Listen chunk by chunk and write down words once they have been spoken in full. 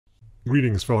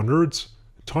Greetings fellow nerds,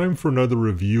 time for another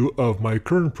review of my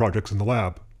current projects in the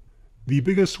lab. The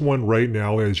biggest one right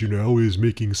now, as you know, is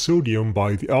making sodium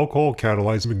by the alcohol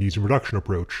catalyzed magnesium reduction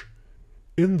approach.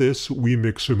 In this, we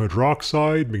mix sodium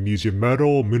hydroxide, magnesium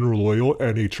metal, mineral oil,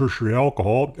 and a tertiary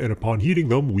alcohol, and upon heating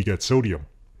them, we get sodium.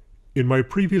 In my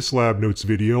previous lab notes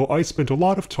video, I spent a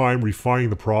lot of time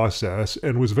refining the process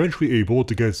and was eventually able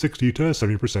to get 60 to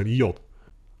 70% yield.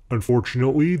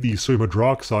 Unfortunately, the sodium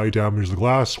hydroxide damages the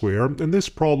glassware, and this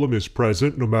problem is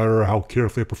present no matter how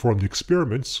carefully I perform the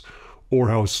experiments or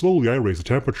how slowly I raise the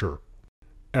temperature.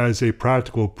 As a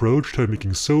practical approach to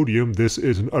making sodium, this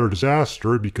is an utter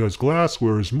disaster because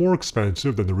glassware is more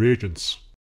expensive than the reagents.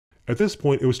 At this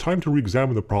point, it was time to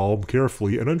re-examine the problem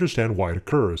carefully and understand why it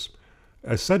occurs.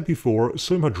 As said before,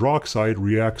 sodium hydroxide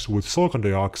reacts with silicon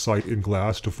dioxide in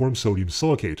glass to form sodium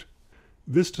silicate.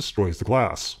 This destroys the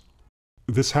glass.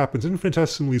 This happens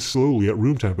infinitesimally slowly at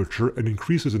room temperature and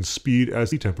increases in speed as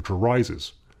the temperature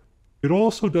rises. It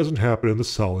also doesn't happen in the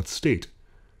solid state.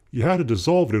 You have to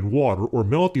dissolve it in water or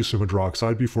melt the sodium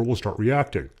hydroxide before it will start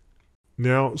reacting.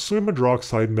 Now, sodium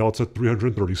hydroxide melts at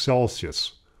 330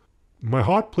 Celsius. My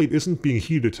hot plate isn't being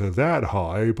heated to that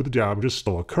high, but the damage is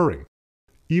still occurring,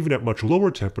 even at much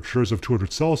lower temperatures of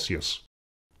 200 Celsius.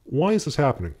 Why is this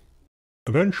happening?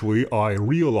 Eventually, I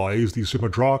realized the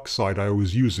sodium hydroxide I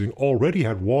was using already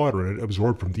had water in it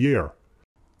absorbed from the air.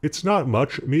 It's not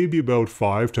much, maybe about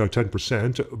 5 to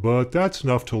 10%, but that's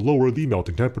enough to lower the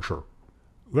melting temperature.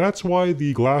 That's why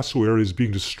the glassware is being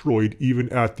destroyed even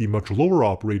at the much lower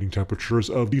operating temperatures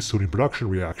of the sodium production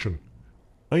reaction.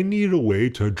 I needed a way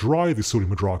to dry the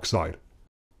sodium hydroxide.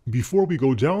 Before we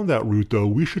go down that route though,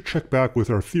 we should check back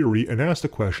with our theory and ask the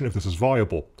question if this is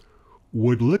viable.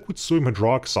 Would liquid sodium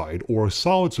hydroxide or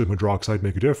solid sodium hydroxide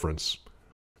make a difference?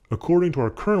 According to our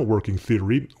current working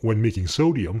theory, when making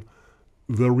sodium,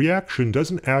 the reaction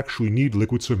doesn't actually need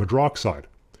liquid sodium hydroxide.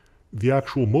 The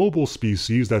actual mobile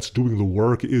species that's doing the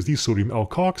work is the sodium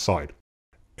alkoxide,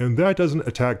 and that doesn't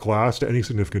attack glass to any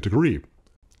significant degree.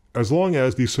 As long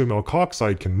as the sodium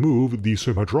alkoxide can move, the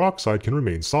sodium hydroxide can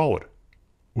remain solid.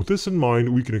 With this in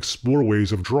mind, we can explore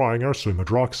ways of drying our sodium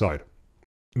hydroxide.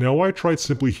 Now I tried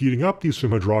simply heating up the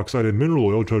sodium hydroxide and mineral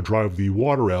oil to drive the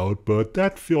water out, but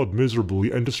that failed miserably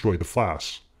and destroyed the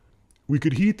flask. We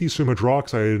could heat the sodium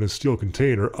hydroxide in a steel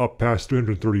container up past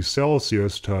 330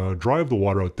 Celsius to drive the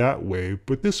water out that way,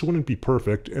 but this wouldn't be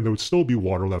perfect and there would still be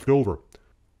water left over.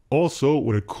 Also,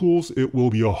 when it cools, it will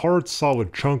be a hard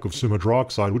solid chunk of sodium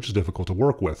hydroxide which is difficult to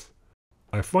work with.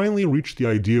 I finally reached the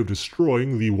idea of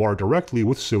destroying the water directly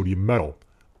with sodium metal.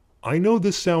 I know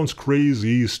this sounds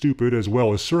crazy, stupid, as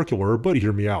well as circular, but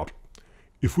hear me out.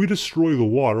 If we destroy the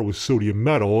water with sodium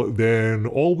metal, then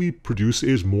all we produce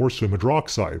is more sodium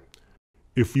hydroxide.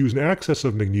 If we use an excess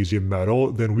of magnesium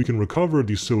metal, then we can recover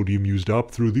the sodium used up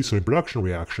through the sodium production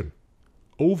reaction.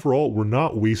 Overall, we're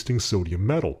not wasting sodium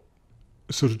metal.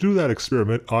 So to do that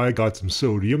experiment, I got some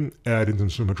sodium, added some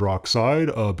sodium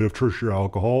hydroxide, a bit of tertiary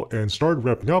alcohol, and started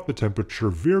ramping up the temperature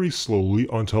very slowly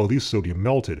until the sodium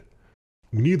melted.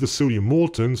 We need the sodium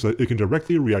molten so that it can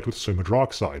directly react with sodium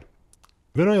hydroxide.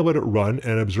 Then I let it run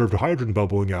and observed hydrogen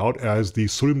bubbling out as the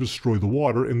sodium destroyed the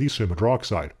water in the sodium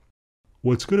hydroxide.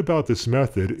 What's good about this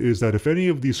method is that if any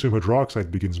of the sodium hydroxide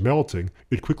begins melting,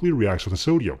 it quickly reacts with the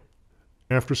sodium.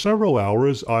 After several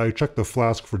hours, I checked the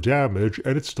flask for damage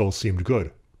and it still seemed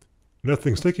good.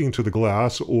 Nothing sticking to the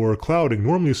glass or clouding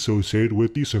normally associated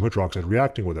with the sodium hydroxide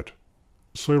reacting with it.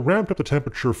 So I ramped up the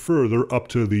temperature further up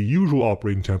to the usual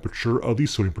operating temperature of the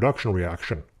sodium production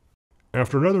reaction.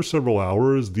 After another several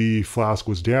hours, the flask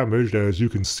was damaged, as you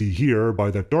can see here,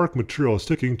 by that dark material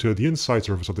sticking to the inside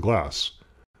surface of the glass.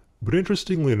 But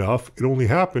interestingly enough, it only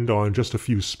happened on just a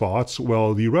few spots,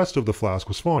 while the rest of the flask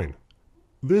was fine.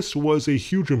 This was a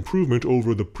huge improvement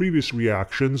over the previous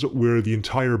reactions where the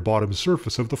entire bottom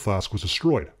surface of the flask was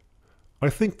destroyed. I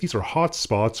think these are hot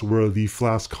spots where the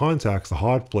flask contacts the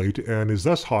hot plate and is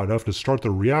thus hot enough to start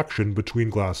the reaction between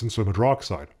glass and sodium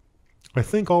hydroxide. I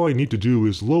think all I need to do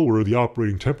is lower the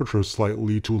operating temperature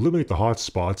slightly to eliminate the hot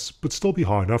spots, but still be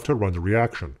hot enough to run the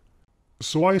reaction.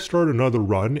 So I started another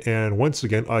run, and once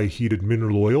again I heated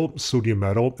mineral oil, sodium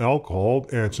metal, alcohol,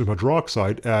 and sodium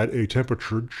hydroxide at a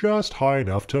temperature just high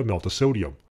enough to melt the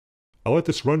sodium. I let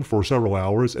this run for several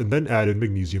hours and then added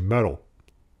magnesium metal.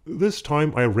 This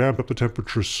time I ramped up the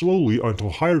temperature slowly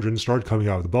until hydrogen started coming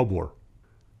out of the bubbler.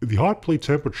 The hot plate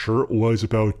temperature was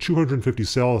about 250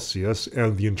 Celsius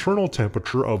and the internal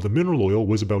temperature of the mineral oil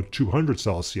was about 200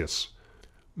 Celsius.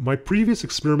 My previous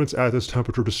experiments at this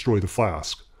temperature destroyed the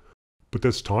flask, but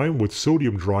this time with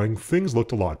sodium drying things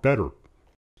looked a lot better.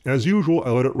 As usual,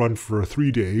 I let it run for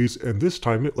 3 days and this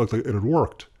time it looked like it had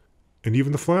worked. And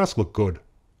even the flask looked good.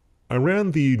 I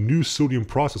ran the new sodium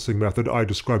processing method I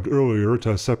described earlier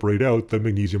to separate out the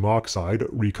magnesium oxide,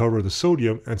 recover the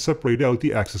sodium, and separate out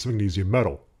the excess magnesium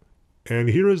metal. And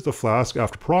here is the flask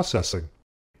after processing.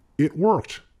 It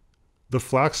worked! The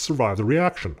flask survived the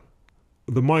reaction.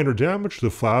 The minor damage to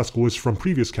the flask was from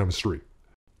previous chemistry.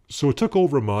 So it took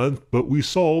over a month, but we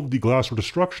solved the glassware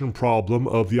destruction problem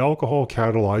of the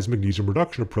alcohol-catalyzed magnesium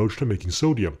reduction approach to making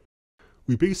sodium.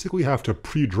 We basically have to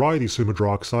pre-dry the sodium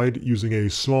hydroxide using a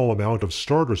small amount of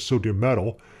starter sodium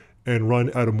metal and run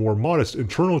at a more modest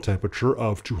internal temperature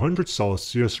of 200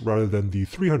 Celsius rather than the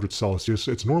 300 Celsius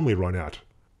it's normally run at.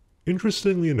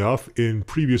 Interestingly enough, in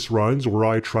previous runs where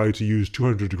I tried to use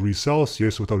 200 degrees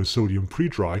Celsius without a sodium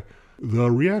pre-dry, the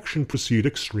reaction proceeded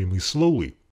extremely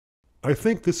slowly. I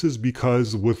think this is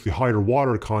because with the higher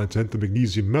water content, the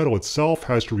magnesium metal itself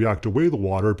has to react away the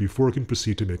water before it can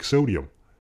proceed to make sodium.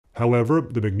 However,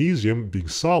 the magnesium, being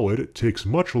solid, takes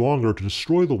much longer to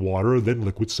destroy the water than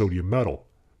liquid sodium metal.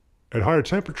 At higher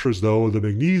temperatures though, the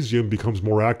magnesium becomes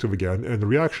more active again and the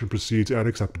reaction proceeds at an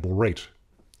acceptable rate.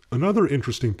 Another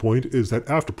interesting point is that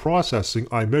after processing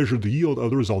I measured the yield of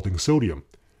the resulting sodium.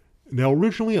 Now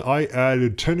originally I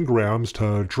added 10 grams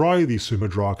to dry the sodium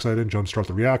hydroxide and jumpstart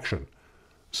the reaction.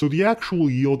 So the actual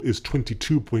yield is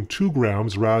 22.2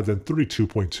 grams rather than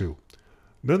 32.2.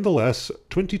 Nonetheless,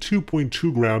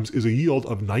 22.2 grams is a yield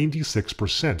of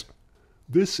 96%.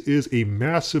 This is a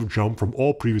massive jump from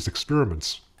all previous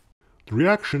experiments. The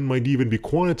reaction might even be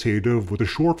quantitative with a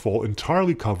shortfall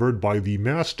entirely covered by the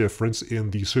mass difference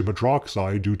in the sodium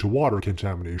hydroxide due to water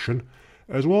contamination,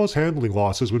 as well as handling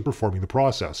losses when performing the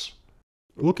process.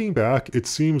 Looking back, it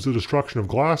seems the destruction of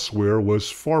glassware was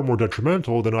far more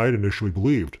detrimental than I had initially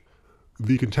believed.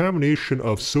 The contamination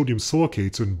of sodium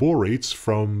silicates and borates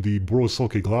from the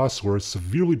borosilicate glassware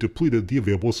severely depleted the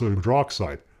available sodium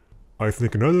hydroxide. I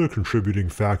think another contributing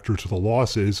factor to the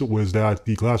losses was that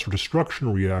the glassware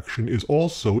destruction reaction is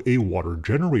also a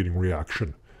water-generating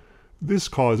reaction. This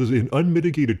causes an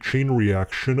unmitigated chain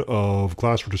reaction of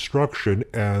glassware destruction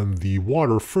and the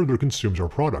water further consumes our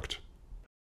product.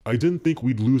 I didn't think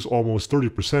we'd lose almost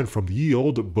 30% from the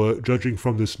yield, but judging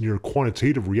from this near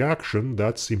quantitative reaction,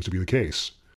 that seems to be the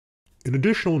case. An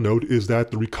additional note is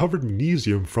that the recovered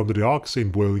magnesium from the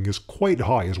dioxane boiling is quite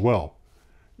high as well.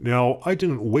 Now, I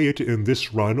didn't weigh it in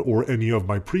this run or any of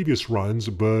my previous runs,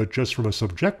 but just from a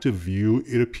subjective view,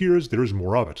 it appears there's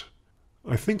more of it.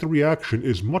 I think the reaction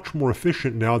is much more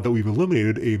efficient now that we've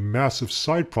eliminated a massive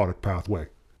side product pathway.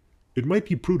 It might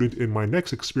be prudent in my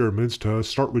next experiments to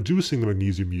start reducing the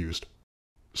magnesium used.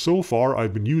 So far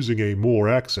I've been using a molar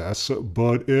excess,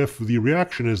 but if the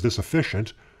reaction is this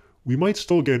efficient, we might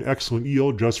still get an excellent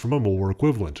yield just from a molar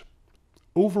equivalent.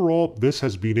 Overall, this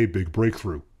has been a big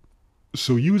breakthrough.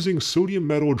 So using sodium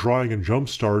metal drying and jump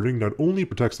starting not only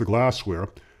protects the glassware,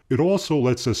 it also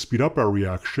lets us speed up our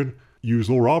reaction, use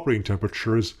lower operating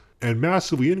temperatures, and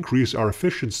massively increase our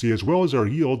efficiency as well as our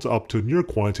yields up to near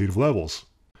quantitative levels.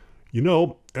 You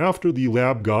know, after the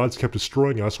lab gods kept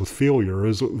destroying us with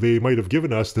failures, they might have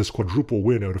given us this quadruple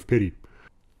win out of pity.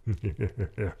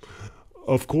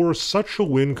 Of course, such a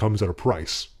win comes at a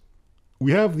price.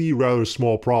 We have the rather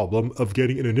small problem of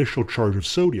getting an initial charge of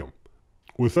sodium.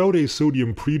 Without a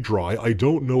sodium pre-dry, I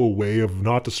don't know a way of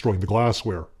not destroying the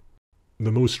glassware.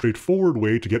 The most straightforward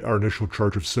way to get our initial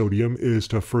charge of sodium is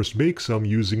to first make some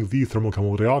using the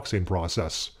thermochemical dioxane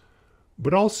process.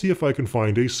 But I'll see if I can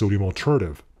find a sodium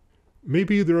alternative.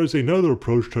 Maybe there is another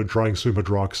approach to drying sodium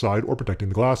hydroxide or protecting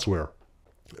the glassware.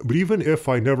 But even if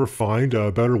I never find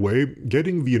a better way,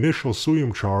 getting the initial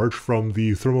sodium charge from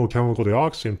the thermochemical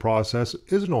dioxane process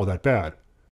isn't all that bad.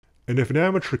 And if an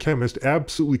amateur chemist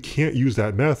absolutely can't use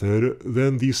that method,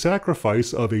 then the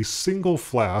sacrifice of a single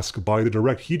flask by the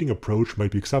direct heating approach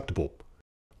might be acceptable.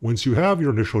 Once you have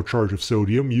your initial charge of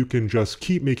sodium, you can just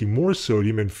keep making more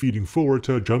sodium and feeding forward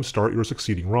to jumpstart your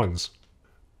succeeding runs.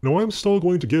 Now I'm still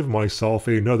going to give myself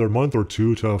another month or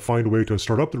two to find a way to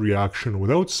start up the reaction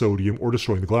without sodium or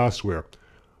destroying the glassware.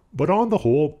 But on the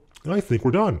whole, I think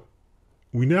we're done.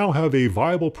 We now have a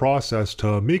viable process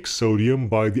to make sodium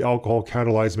by the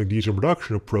alcohol-catalyzed magnesium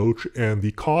reduction approach, and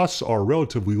the costs are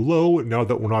relatively low now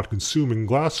that we're not consuming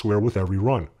glassware with every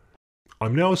run.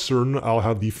 I'm now certain I'll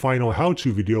have the final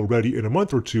how-to video ready in a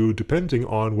month or two depending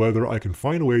on whether I can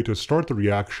find a way to start the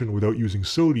reaction without using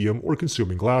sodium or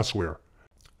consuming glassware.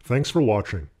 Thanks for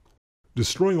watching.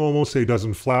 Destroying almost a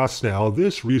dozen flasks now,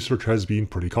 this research has been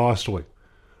pretty costly.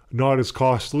 Not as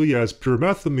costly as pure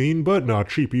methamine, but not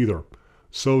cheap either.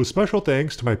 So special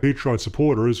thanks to my Patreon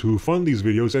supporters who fund these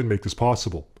videos and make this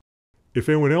possible. If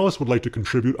anyone else would like to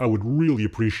contribute, I would really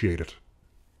appreciate it.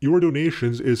 Your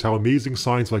donations is how amazing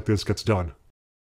science like this gets done.